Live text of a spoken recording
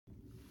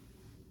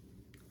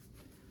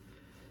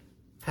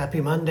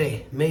Happy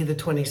Monday, May the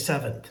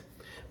 27th.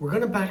 We're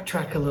going to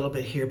backtrack a little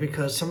bit here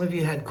because some of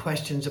you had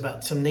questions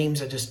about some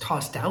names I just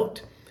tossed out,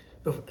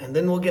 and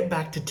then we'll get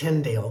back to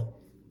Tyndale,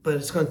 but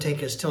it's going to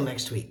take us till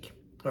next week.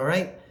 All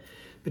right?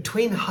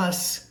 Between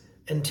Huss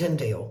and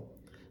Tyndale,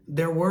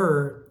 there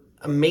were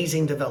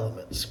amazing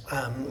developments.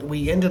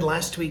 We ended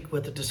last week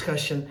with a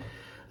discussion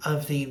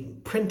of the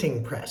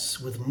printing press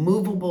with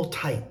movable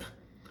type.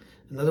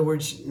 In other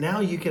words, now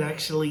you could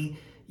actually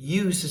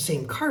use the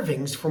same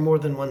carvings for more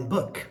than one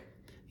book.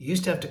 You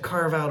used to have to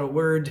carve out a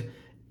word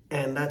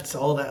and that's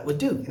all that would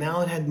do. Now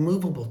it had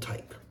movable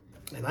type.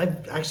 And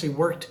I've actually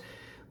worked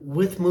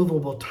with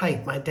movable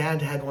type. My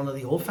dad had one of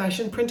the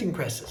old-fashioned printing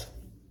presses.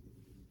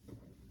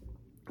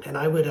 And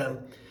I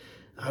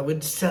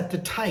would set the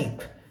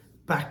type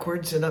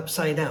backwards and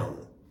upside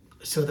down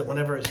so that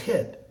whenever it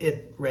hit,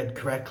 it read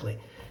correctly.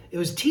 It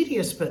was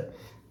tedious, but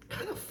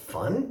kind of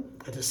fun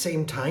at the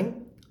same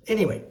time.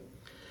 Anyway,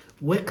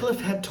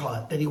 Wycliffe had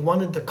taught that he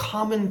wanted the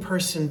common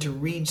person to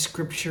read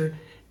scripture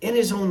in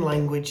his own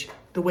language,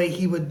 the way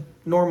he would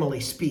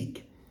normally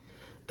speak.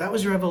 That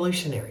was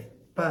revolutionary,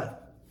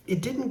 but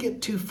it didn't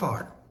get too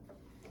far.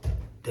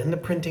 Then the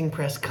printing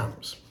press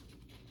comes.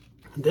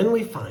 And then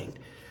we find,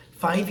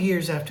 5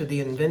 years after the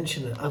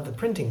invention of the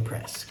printing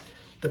press,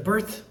 the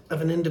birth of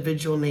an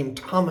individual named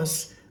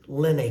Thomas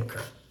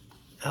Linacre,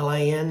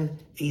 Linacre,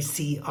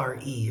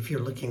 if you're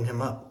looking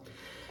him up.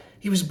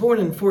 He was born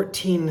in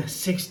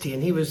 1460,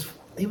 and he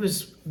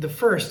was the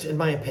first, in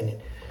my opinion,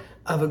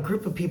 of a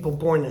group of people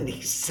born at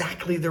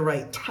exactly the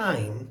right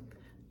time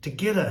to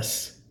get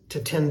us to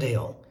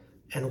Tyndale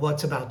and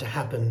what's about to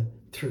happen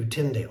through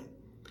Tyndale.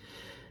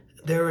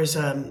 There is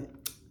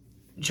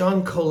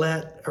John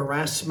Colet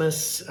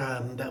Erasmus,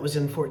 that was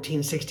in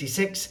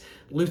 1466.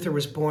 Luther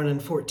was born in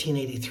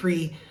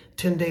 1483,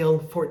 Tyndale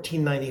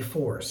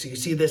 1494. So you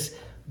see this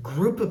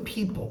group of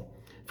people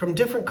from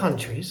different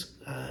countries,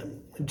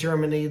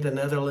 Germany, the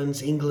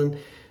Netherlands, England,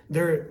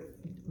 they're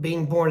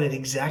being born at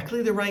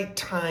exactly the right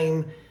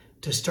time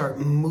to start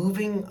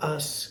moving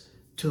us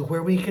to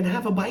where we can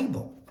have a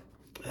Bible.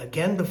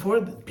 Again, before,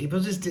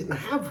 people just didn't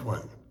have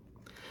one.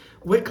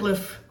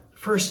 Wycliffe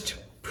first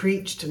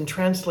preached and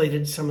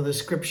translated some of the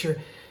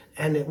scripture,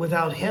 and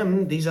without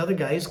him, these other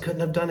guys couldn't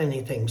have done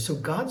anything. So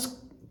God's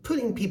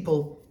putting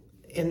people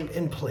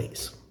in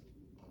place.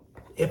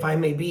 If I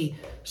may be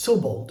so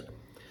bold,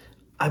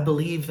 I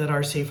believe that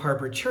our Safe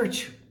Harbor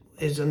Church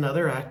is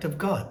another act of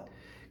God,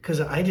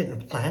 because I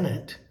didn't plan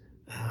it.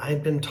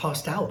 I'd been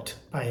tossed out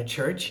by a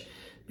church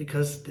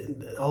because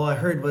all I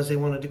heard was they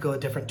wanted to go a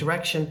different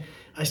direction.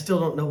 I still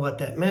don't know what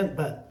that meant,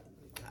 but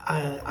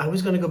I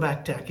was going to go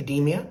back to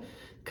academia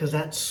because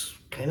that's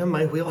kind of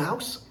my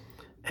wheelhouse,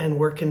 and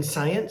work in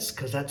science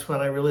because that's what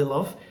I really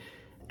love.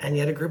 And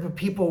yet a group of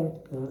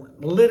people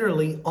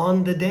literally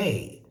on the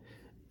day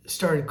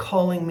started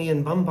calling me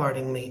and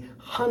bombarding me,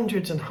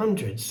 hundreds and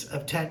hundreds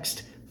of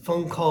text,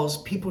 phone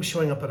calls, people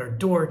showing up at our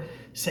door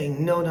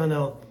saying,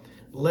 no,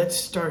 let's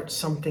start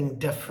something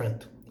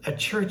different. A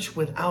church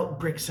without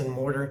bricks and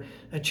mortar,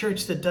 a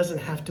church that doesn't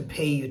have to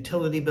pay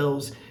utility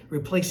bills,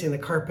 replacing the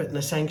carpet in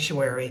the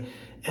sanctuary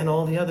and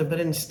all the other, but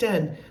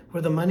instead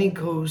where the money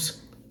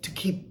goes to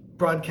keep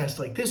broadcasts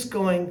like this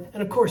going,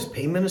 and of course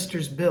pay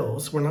ministers'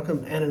 bills. We're not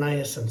going to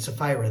Ananias and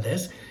Sapphira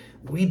this.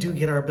 We do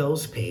get our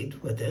bills paid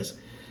with this.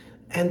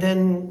 And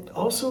then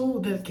also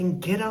that it can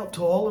get out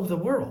to all of the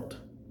world.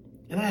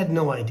 And I had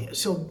no idea.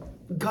 So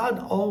God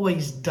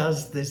always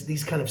does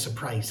these kind of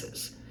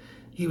surprises.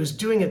 He was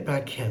doing it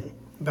back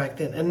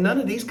then. And none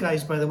of these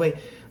guys, by the way,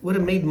 would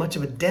have made much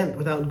of a dent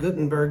without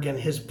Gutenberg and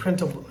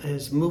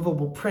his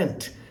movable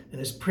print and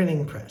his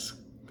printing press.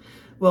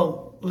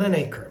 Well,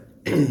 Linacre,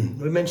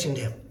 we mentioned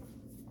him.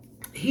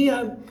 He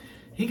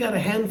got a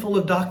handful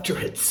of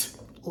doctorates,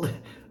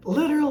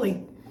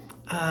 literally,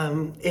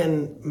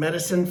 in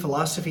medicine,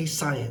 philosophy,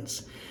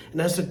 science.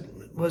 And as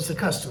was the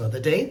custom of the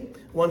day,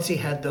 once he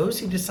had those,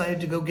 he decided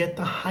to go get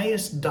the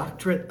highest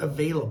doctorate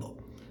available,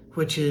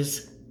 which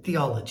is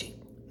theology,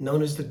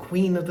 known as the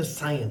Queen of the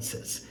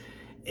Sciences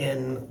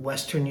in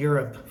Western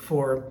Europe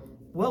for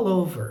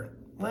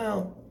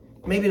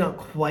maybe not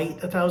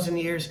quite 1,000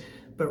 years,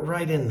 but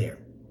right in there.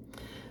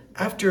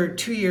 After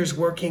 2 years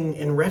working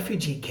in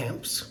refugee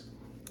camps,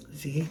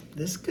 see,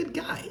 this good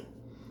guy,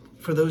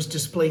 for those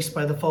displaced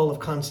by the fall of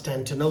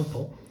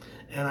Constantinople,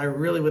 and I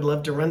really would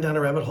love to run down a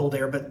rabbit hole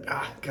there, but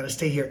gotta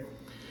stay here.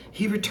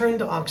 He returned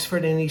to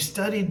Oxford and he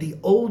studied the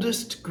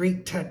oldest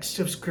Greek text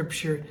of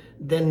scripture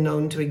then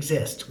known to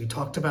exist. We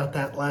talked about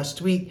that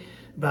last week,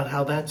 about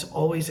how that's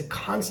always a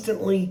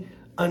constantly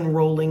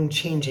unrolling,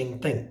 changing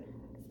thing.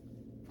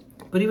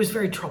 But he was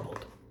very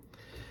troubled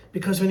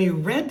because when he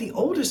read the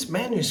oldest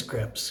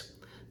manuscripts,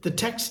 the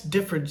text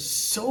differed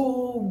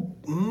so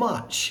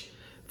much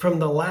from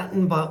the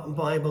Latin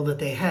Bible that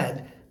they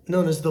had,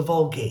 known as the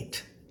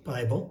Vulgate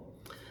Bible.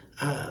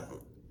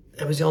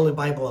 It was the only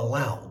Bible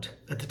allowed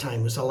at the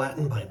time, was a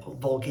Latin Bible,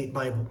 Vulgate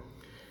Bible.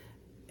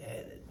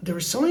 There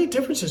were so many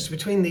differences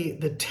between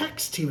the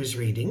text he was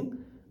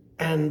reading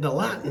and the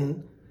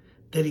Latin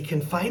that he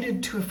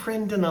confided to a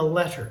friend in a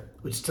letter,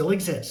 which still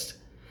exists,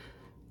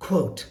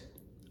 quote,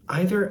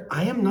 either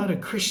I am not a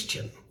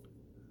Christian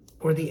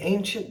or the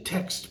ancient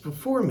texts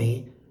before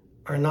me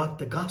are not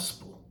the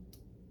gospel.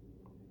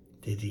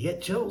 Did you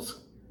get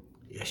chills?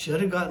 You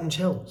should have gotten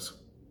chills.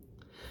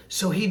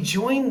 So he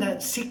joined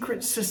that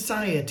secret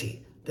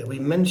society that we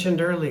mentioned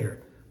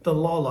earlier, the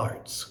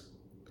Lollards.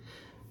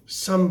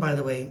 Some, by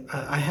the way,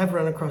 I have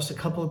run across a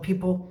couple of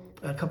people,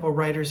 a couple of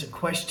writers that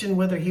question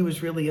whether he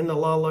was really in the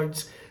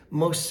Lollards.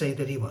 Most say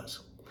that he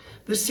was.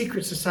 This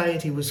secret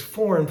society was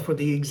formed for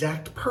the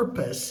exact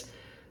purpose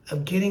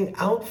of getting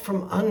out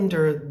from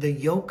under the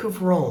yoke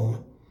of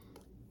Rome,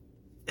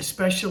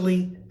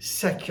 especially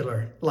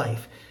secular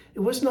life.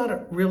 It was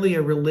not really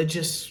a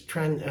religious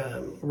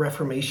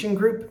Reformation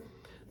group,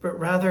 but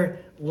rather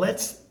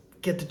let's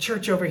get the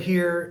church over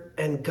here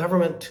and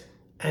government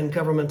and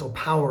governmental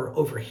power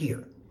over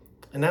here.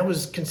 And that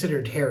was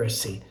considered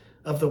heresy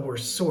of the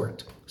worst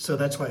sort. So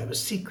that's why it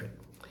was secret.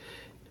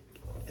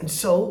 And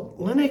so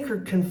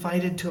Linacre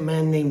confided to a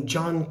man named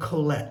John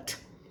Colet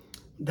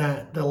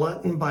that the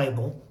Latin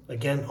Bible,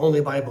 again,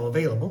 only Bible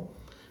available,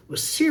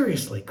 was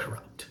seriously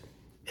corrupt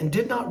and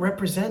did not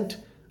represent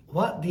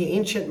what the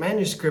ancient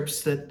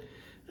manuscripts that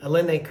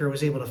Linacre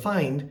was able to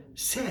find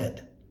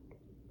said.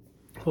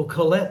 Well,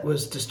 Colet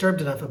was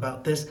disturbed enough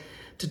about this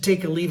to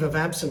take a leave of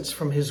absence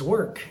from his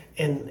work,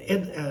 and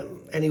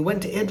he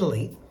went to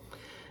Italy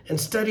and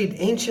studied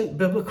ancient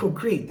biblical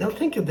Greek. Now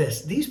think of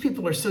this. These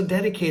people are so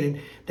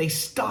dedicated, they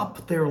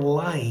stop their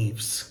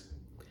lives.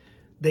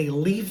 They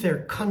leave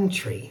their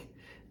country.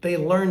 They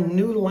learn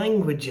new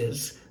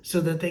languages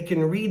so that they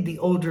can read the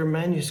older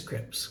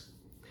manuscripts.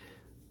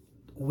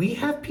 We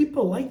have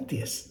people like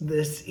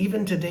this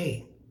even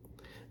today.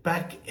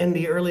 Back in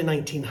the early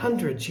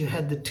 1900s, you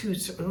had the two,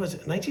 was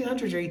it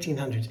 1900s or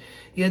 1800s?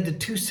 You had the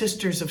two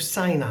sisters of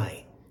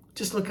Sinai.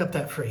 Just look up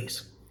that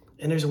phrase.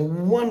 And there's a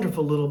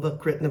wonderful little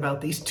book written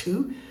about these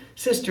two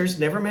sisters,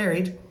 never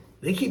married.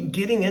 They keep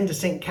getting into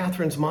St.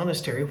 Catherine's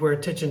Monastery, where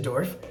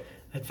Tischendorf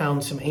had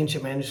found some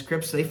ancient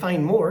manuscripts. They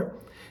find more.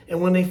 And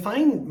when they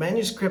find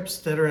manuscripts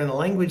that are in a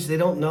language they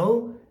don't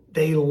know,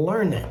 they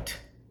learn it.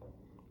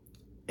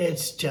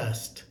 It's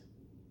just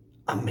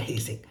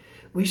amazing.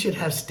 We should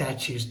have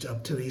statues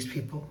up to these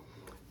people.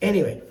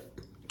 Anyway,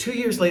 2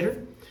 years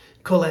later,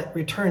 Colet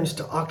returns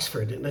to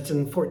Oxford, and that's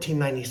in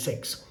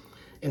 1496.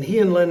 And he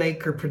and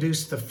Linacre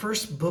produced the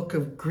first book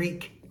of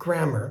Greek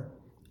grammar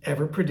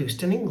ever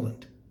produced in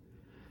England.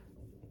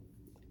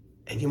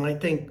 And you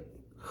might think,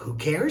 who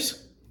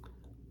cares?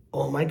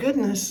 Oh my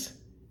goodness,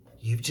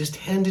 you've just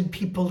handed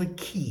people a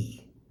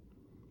key.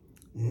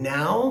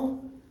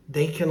 Now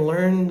they can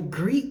learn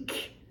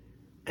Greek.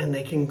 And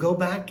they can go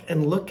back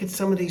and look at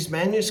some of these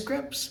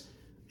manuscripts,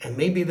 and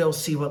maybe they'll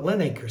see what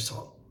Linacre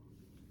saw.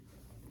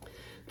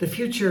 The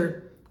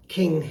future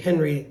King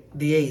Henry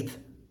VIII,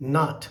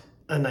 not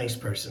a nice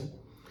person,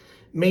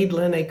 made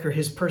Linacre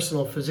his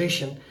personal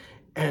physician.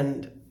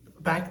 And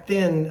back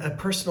then, a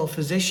personal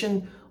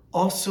physician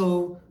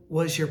also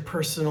was your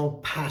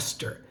personal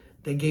pastor.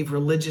 They gave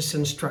religious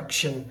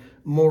instruction,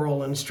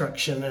 moral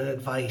instruction, and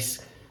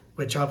advice,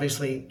 which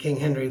obviously King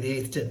Henry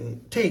VIII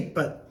didn't take,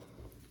 but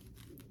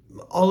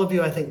all of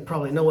you, I think,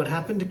 probably know what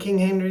happened to King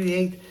Henry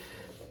VIII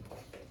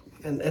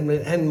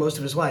and most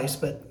of his wives,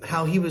 but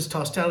how he was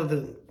tossed out of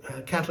the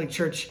Catholic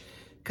Church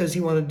because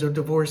he wanted to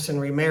divorce and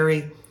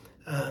remarry.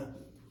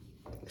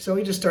 So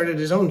he just started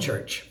his own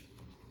church.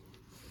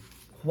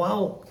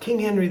 While King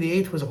Henry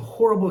VIII was a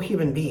horrible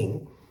human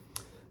being,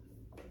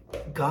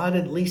 God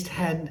at least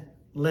had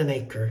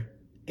Linacre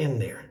in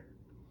there.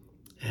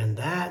 And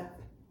that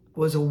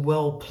was a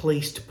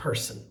well-placed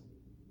person.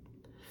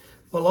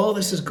 While all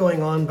this is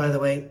going on, by the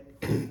way,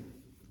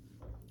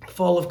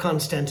 fall of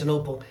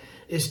Constantinople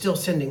is still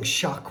sending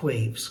shock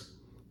waves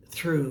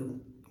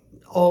through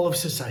all of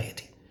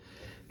society,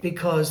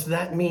 because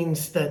that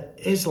means that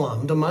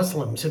Islam, the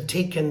Muslims, have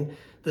taken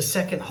the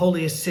second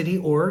holiest city,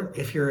 or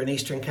if you're an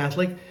Eastern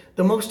Catholic,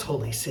 the most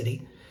holy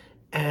city,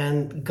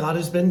 and God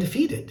has been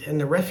defeated, and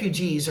the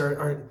refugees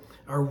are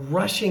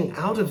rushing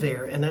out of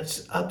there, and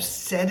that's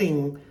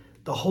upsetting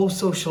the whole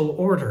social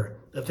order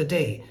of the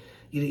day.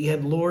 You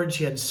had lords,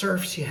 you had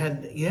serfs, you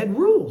had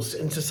rules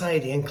in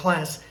society and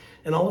class,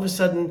 and all of a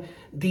sudden,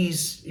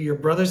 your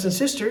brothers and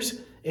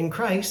sisters in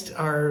Christ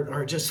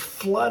are just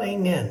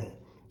flooding in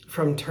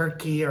from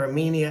Turkey,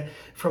 Armenia,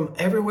 from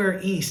everywhere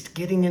east,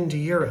 getting into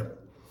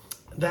Europe.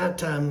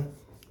 That,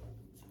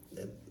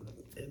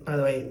 by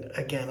the way,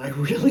 again, I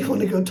really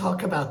want to go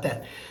talk about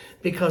that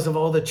because of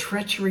all the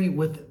treachery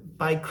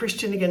by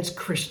Christian against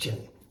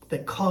Christian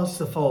that caused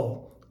the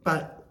fall.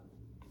 But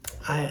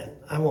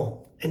I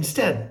won't.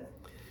 Instead,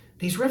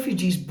 these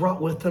refugees brought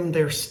with them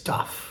their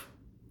stuff.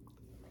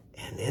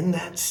 And in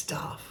that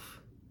stuff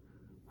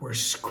were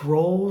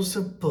scrolls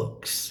of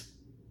books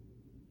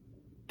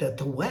that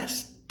the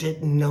West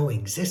didn't know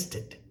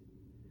existed.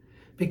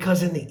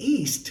 Because in the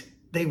East,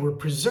 they were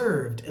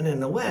preserved, and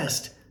in the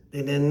West, they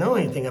didn't know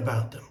anything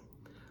about them.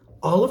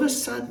 All of a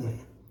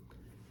sudden,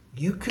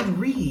 you could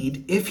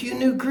read if you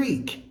knew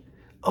Greek.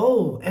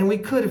 Oh, and we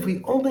could if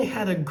we only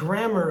had a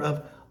grammar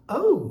of,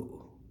 oh,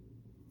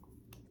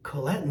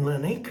 Colette and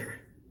Linacre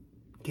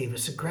gave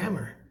us a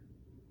grammar.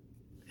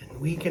 And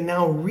we can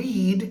now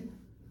read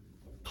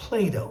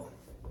Plato,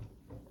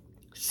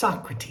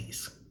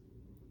 Socrates,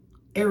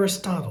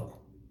 Aristotle,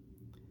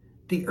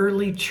 the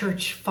early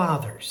church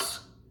fathers,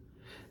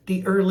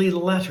 the early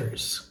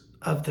letters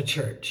of the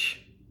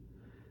church,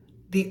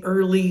 the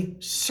early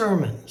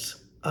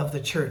sermons of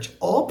the church,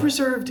 all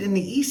preserved in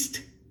the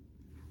East,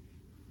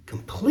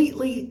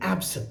 completely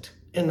absent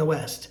in the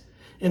West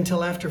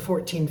until after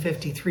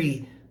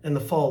 1453 and the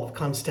fall of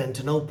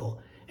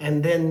Constantinople.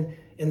 And then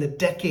in the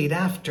decade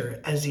after,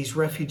 as these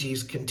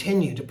refugees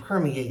continue to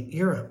permeate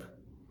Europe,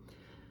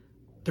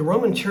 the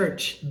Roman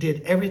Church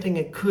did everything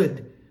it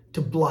could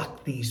to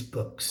block these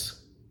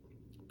books.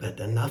 But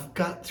enough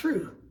got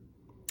through.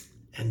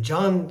 And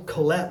John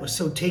Colet was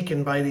so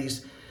taken by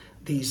these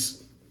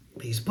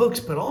books,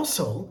 but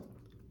also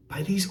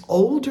by these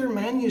older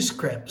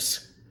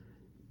manuscripts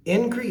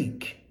in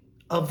Greek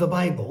of the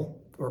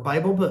Bible, or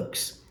Bible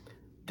books,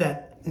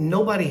 that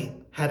nobody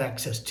had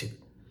access to.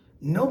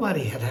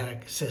 Nobody had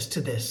access to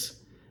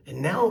this.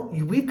 And now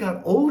we've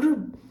got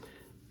older,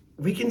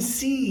 we can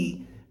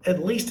see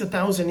at least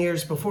 1,000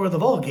 years before the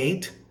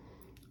Vulgate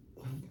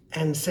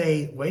and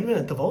say, wait a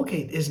minute, the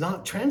Vulgate is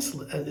not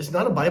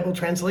a Bible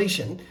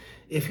translation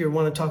if you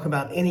want to talk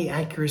about any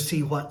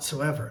accuracy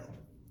whatsoever.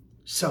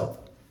 So,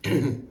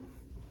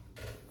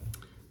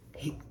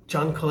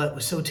 John Colet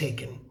was so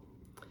taken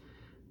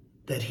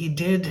that he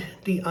did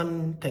the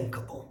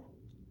unthinkable.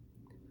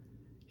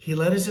 He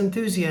let his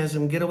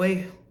enthusiasm get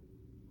away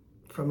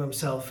from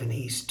himself, and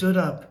he stood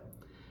up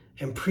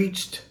and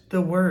preached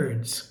the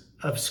words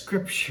of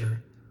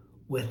Scripture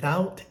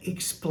without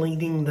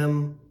explaining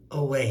them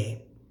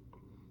away.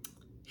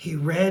 He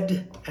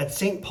read at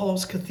St.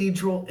 Paul's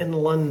Cathedral in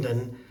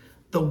London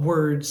the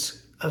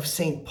words of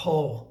St.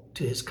 Paul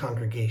to his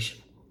congregation.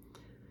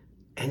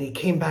 And he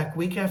came back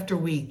week after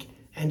week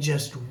and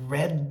just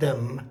read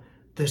them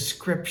the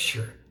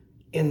Scripture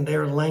in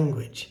their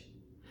language.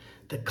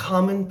 The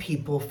common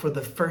people, for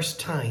the first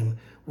time,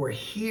 were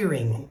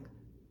hearing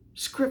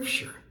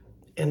Scripture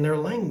in their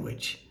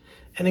language.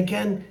 And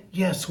again,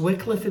 yes,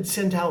 Wycliffe had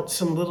sent out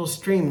some little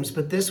streams,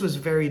 but this was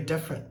very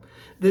different.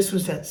 This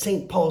was at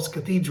St. Paul's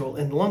Cathedral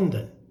in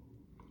London.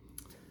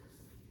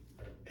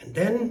 And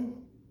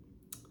then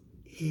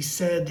he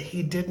said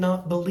he did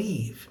not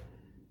believe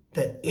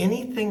that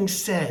anything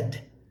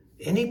said,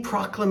 any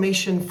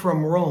proclamation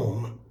from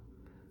Rome,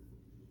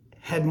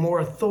 had more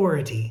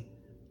authority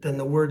than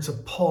the words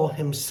of Paul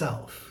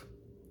himself.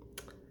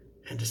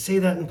 And to say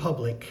that in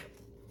public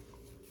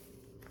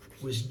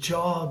was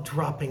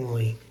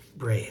jaw-droppingly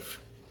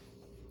brave.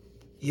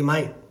 You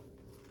might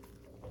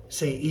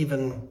say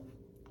even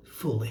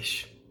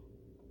foolish.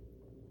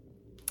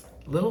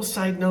 Little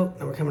side note,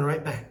 and we're coming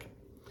right back.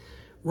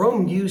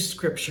 Rome used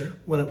Scripture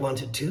when it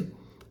wanted to.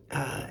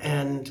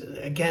 And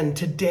again,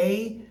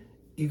 today,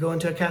 you go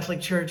into a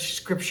Catholic church,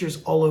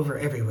 Scripture's all over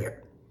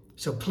everywhere.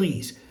 So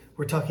please,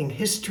 we're talking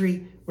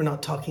history, we're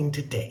not talking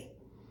today.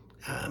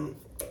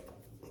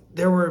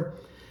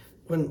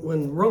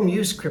 When Rome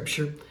used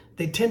Scripture,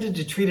 they tended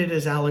to treat it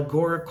as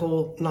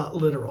allegorical, not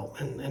literal.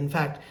 And in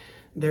fact,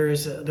 there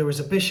was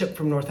a bishop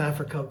from North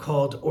Africa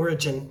called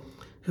Origen,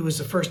 who was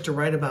the first to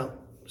write about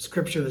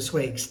Scripture this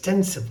way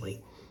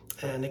extensively.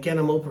 And again,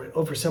 I'm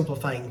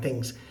oversimplifying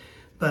things,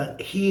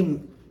 but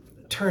he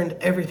turned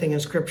everything in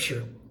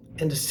Scripture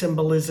into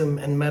symbolism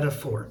and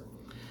metaphor.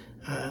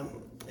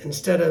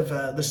 Instead of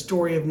the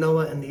story of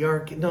Noah and the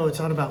ark, no, it's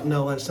not about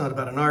Noah, it's not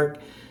about an ark.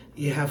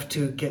 You have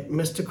to get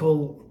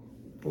mystical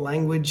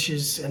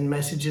languages and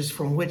messages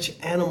from which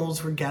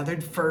animals were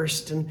gathered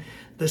first and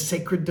the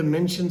sacred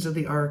dimensions of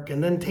the ark,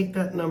 and then take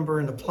that number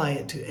and apply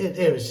it to it.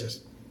 It was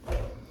just...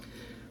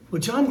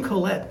 Well, John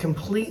Colet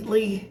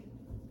completely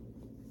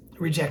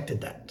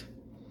rejected that.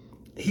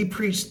 He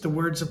preached the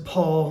words of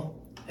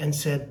Paul and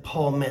said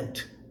Paul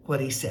meant what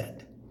he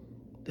said.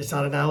 It's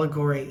not an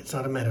allegory, it's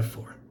not a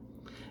metaphor.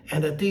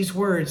 And at these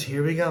words,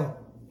 here we go.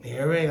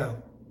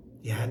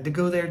 You had to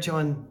go there,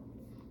 John.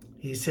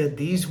 He said,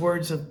 these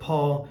words of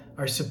Paul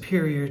are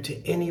superior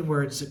to any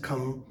words that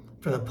come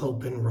from the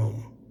Pope in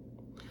Rome.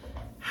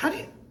 How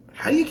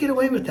do you get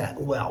away with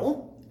that?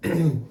 Well,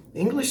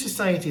 English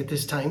society at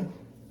this time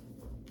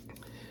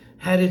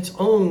had its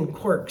own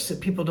quirks that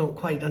people don't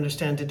quite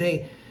understand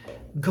today.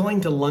 Going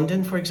to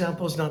London, for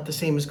example, is not the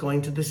same as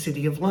going to the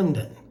city of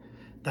London.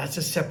 That's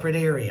a separate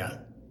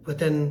area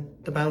within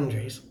the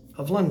boundaries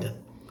of London.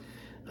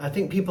 I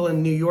think people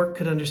in New York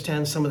could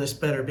understand some of this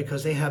better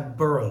because they have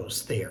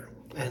boroughs there.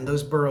 And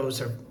those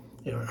boroughs are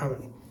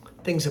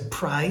things of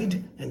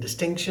pride and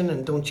distinction,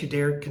 and don't you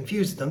dare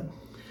confuse them.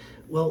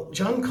 Well,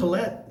 John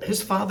Colet,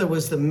 his father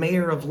was the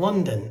mayor of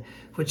London,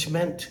 which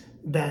meant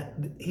that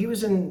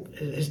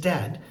his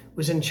dad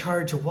was in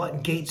charge of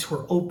what gates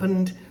were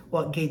opened,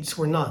 what gates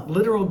were not.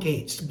 Literal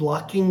gates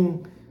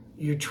blocking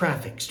your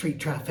traffic, street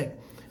traffic,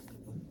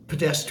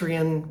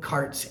 pedestrian,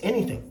 carts,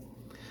 anything.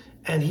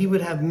 And he would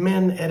have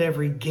men at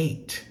every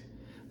gate.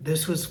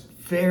 This was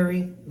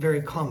very,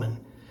 very common.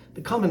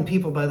 The common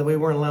people, by the way,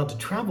 weren't allowed to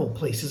travel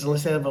places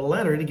unless they have a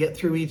letter to get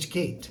through each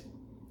gate.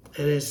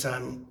 It's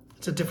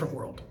a different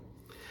world.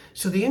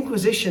 So the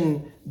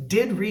Inquisition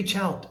did reach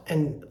out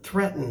and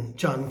threaten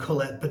John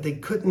Colet, but they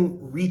couldn't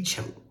reach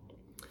him.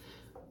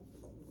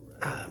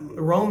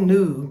 Rome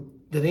knew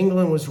that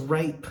England was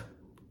ripe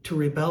to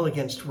rebel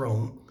against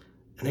Rome,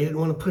 and they didn't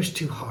want to push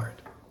too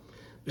hard.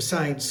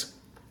 Besides,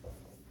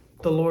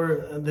 the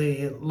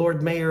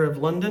Lord Mayor of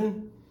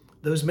London,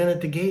 those men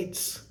at the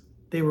gates,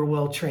 they were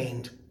well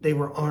trained, they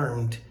were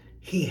armed,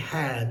 he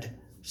had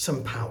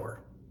some power.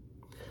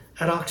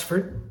 At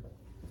Oxford,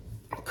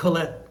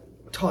 Colet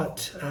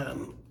taught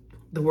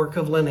the work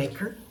of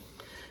Linacre,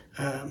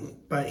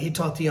 but he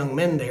taught the young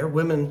men there.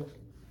 Women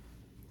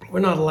were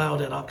not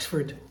allowed at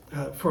Oxford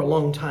for a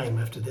long time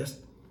after this,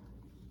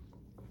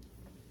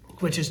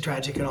 which is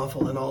tragic and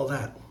awful and all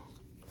that.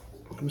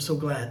 I'm so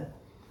glad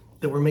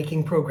that we're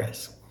making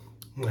progress.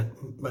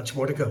 Much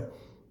more to go.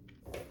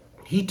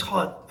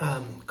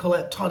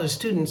 Colet taught his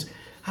students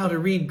how to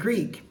read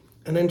Greek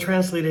and then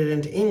translated it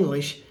into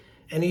English,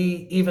 and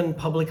he even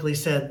publicly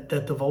said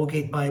that the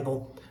Vulgate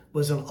Bible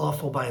was an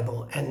awful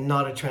Bible and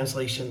not a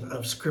translation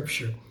of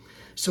Scripture.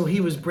 So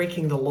he was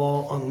breaking the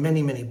law on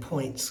many, many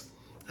points.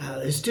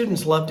 His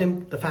students loved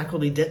him, the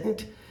faculty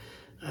didn't.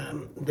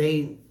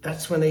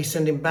 That's when they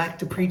sent him back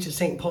to preach at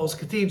St. Paul's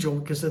Cathedral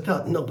because they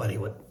thought nobody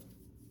would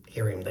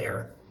hear him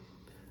there.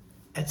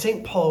 At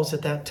St. Paul's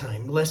at that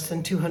time, less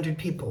than 200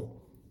 people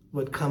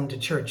would come to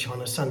church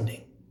on a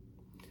Sunday.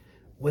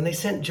 When they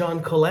sent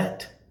John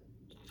Colet,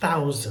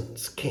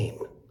 thousands came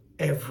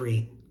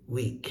every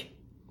week.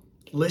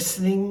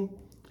 Listening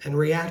and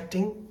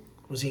reacting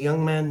was a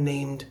young man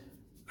named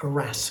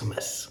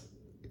Erasmus.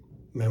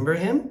 Remember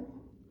him?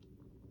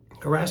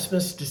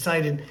 Erasmus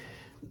decided,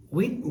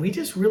 we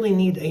just really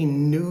need a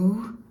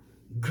new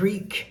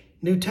Greek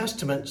New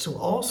Testament so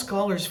all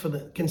scholars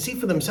can see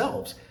for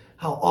themselves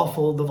how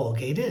awful the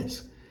Vulgate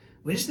is.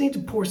 We just need to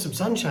pour some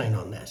sunshine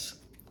on this.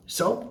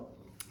 So,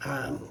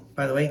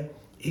 by the way,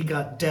 he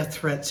got death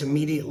threats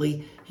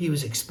immediately. He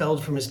was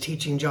expelled from his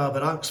teaching job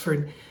at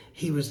Oxford.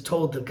 He was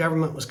told the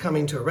government was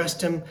coming to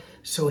arrest him,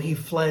 so he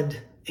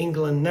fled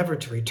England, never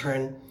to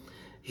return.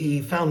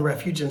 He found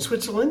refuge in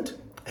Switzerland,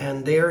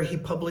 and there he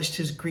published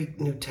his Greek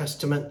New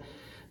Testament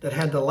that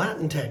had the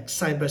Latin text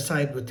side by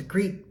side with the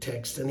Greek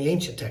text, and the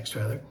ancient text,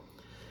 rather.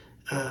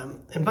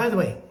 And by the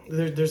way,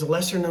 there's a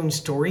lesser-known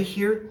story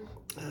here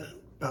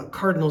about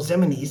Cardinal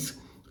Ximenes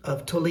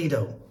of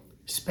Toledo,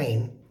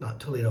 Spain, not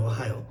Toledo,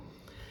 Ohio.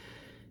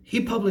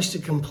 He published a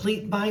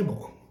complete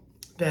Bible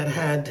that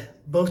had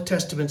both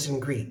Testaments in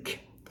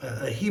Greek,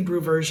 a Hebrew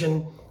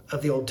version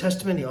of the Old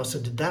Testament. He also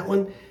did that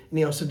one, and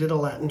he also did a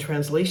Latin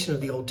translation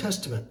of the Old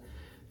Testament.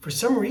 For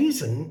some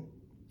reason,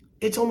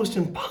 it's almost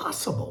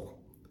impossible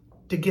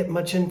to get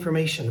much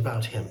information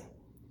about him.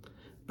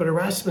 But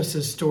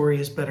Erasmus's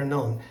story is better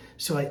known.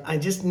 So I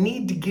just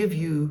need to give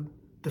you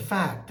the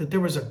fact that there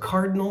was a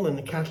cardinal in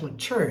the Catholic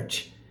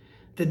Church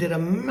that did a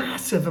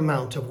massive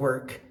amount of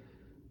work,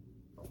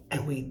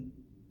 and we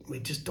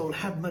just don't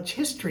have much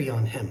history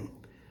on him.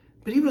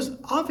 But he was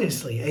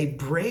obviously a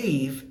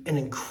brave and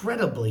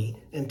incredibly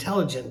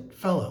intelligent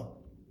fellow.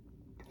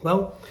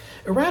 Well,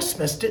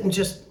 Erasmus didn't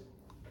just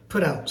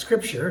put out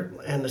Scripture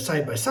and the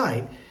side by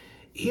side.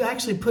 He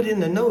actually put in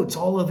the notes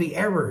all of the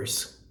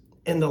errors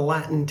in the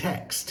Latin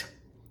text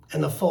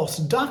and the false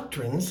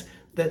doctrines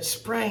that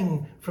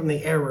sprang from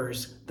the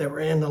errors that were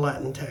in the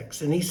Latin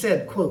text. And he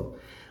said,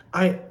 quote,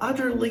 "I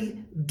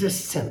utterly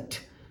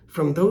dissent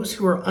from those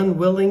who are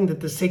unwilling that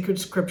the sacred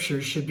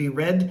scriptures should be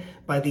read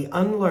by the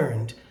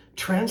unlearned,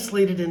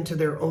 translated into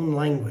their own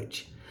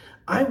language.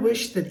 I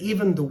wish that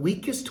even the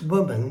weakest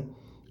woman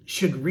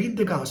should read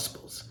the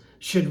Gospels,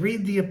 should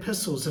read the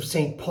epistles of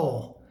St.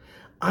 Paul.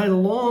 I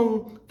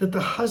long that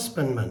the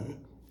husbandman,"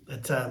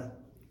 that's a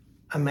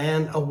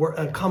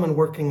common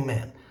working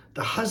man,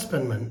 "the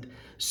husbandman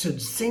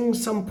should sing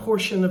some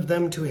portion of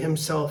them to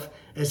himself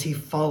as he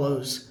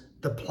follows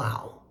the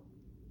plow."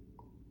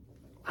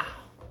 Wow.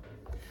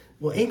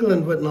 Well,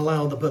 England wouldn't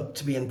allow the book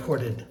to be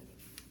imported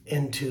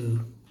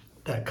into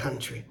that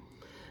country.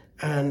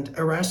 And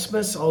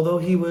Erasmus, although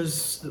he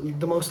was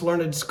the most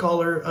learned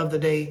scholar of the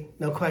day,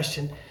 no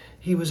question,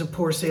 he was a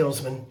poor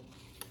salesman,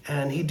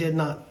 and he did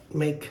not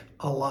make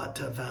a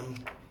lot of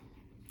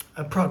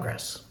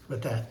progress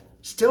with that.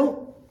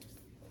 Still,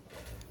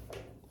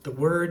 the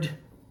word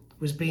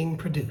was being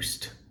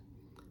produced.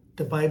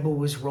 The Bible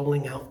was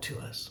rolling out to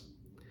us.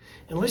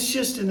 And let's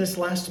just, in this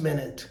last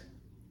minute,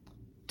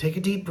 take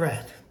a deep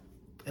breath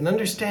and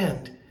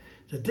understand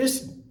that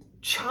this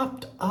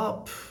chopped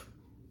up,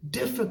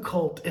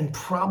 difficult, and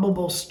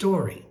probable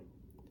story,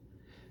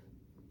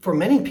 for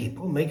many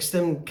people, makes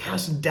them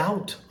cast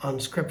doubt on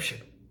Scripture.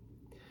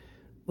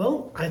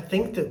 Well, I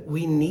think that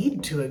we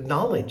need to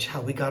acknowledge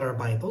how we got our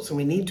Bibles, and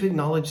we need to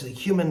acknowledge the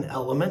human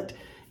element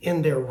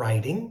in their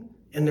writing,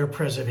 in their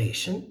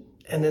preservation,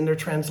 and in their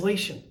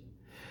translation.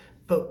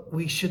 But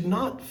we should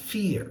not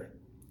fear,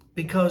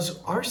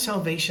 because our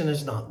salvation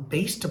is not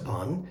based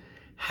upon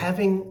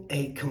having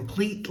a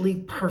completely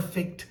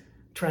perfect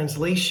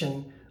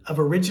translation of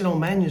original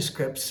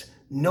manuscripts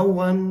no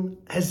one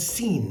has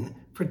seen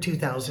for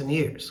 2,000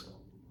 years.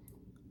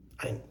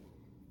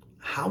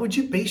 How would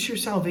you base your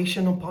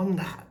salvation upon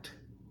that?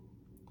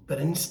 But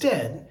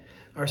instead,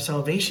 our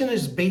salvation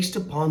is based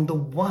upon the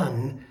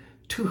one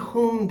to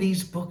whom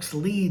these books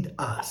lead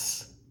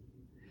us.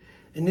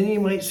 And then you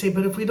might say,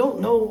 but if we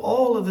don't know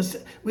all of this,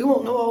 we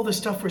won't know all the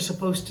stuff we're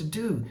supposed to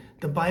do.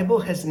 The Bible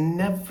has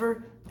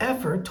never,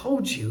 ever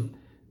told you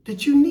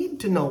that you need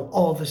to know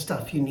all the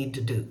stuff you need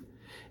to do.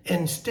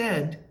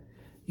 Instead,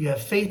 you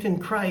have faith in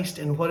Christ,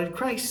 and what did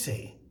Christ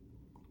say?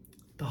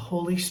 The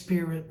Holy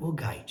Spirit will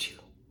guide you.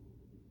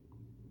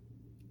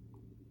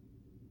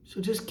 So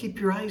just keep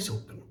your eyes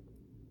open.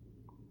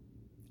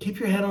 Keep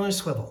your head on a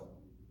swivel.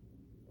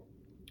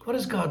 What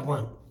does God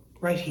want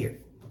right here,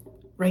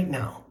 right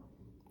now,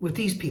 with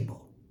these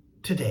people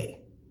today?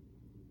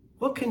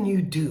 What can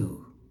you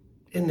do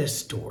in this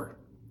store,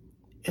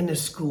 in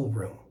this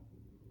schoolroom,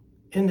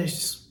 in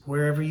this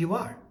wherever you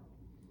are?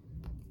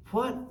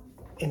 What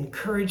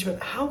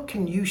encouragement, how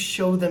can you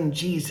show them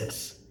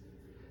Jesus?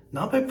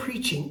 Not by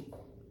preaching,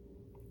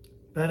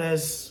 but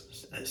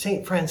as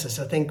St. Francis,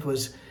 I think,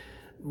 was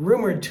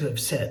rumored to have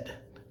said,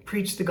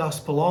 preach the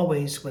gospel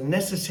always, when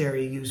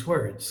necessary, use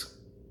words.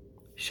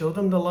 Show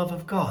them the love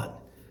of God,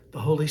 the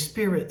Holy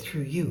Spirit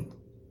through you.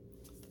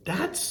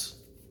 That's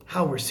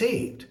how we're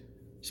saved.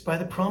 It's by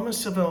the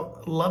promise of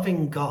a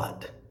loving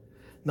God,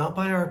 not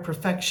by our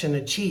perfection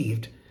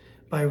achieved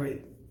by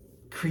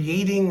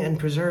creating and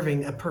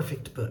preserving a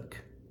perfect book.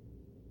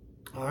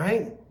 All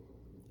right?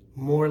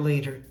 More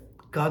later.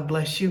 God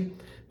bless you.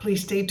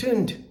 Please stay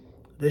tuned.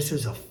 This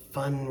is a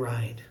fun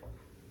ride.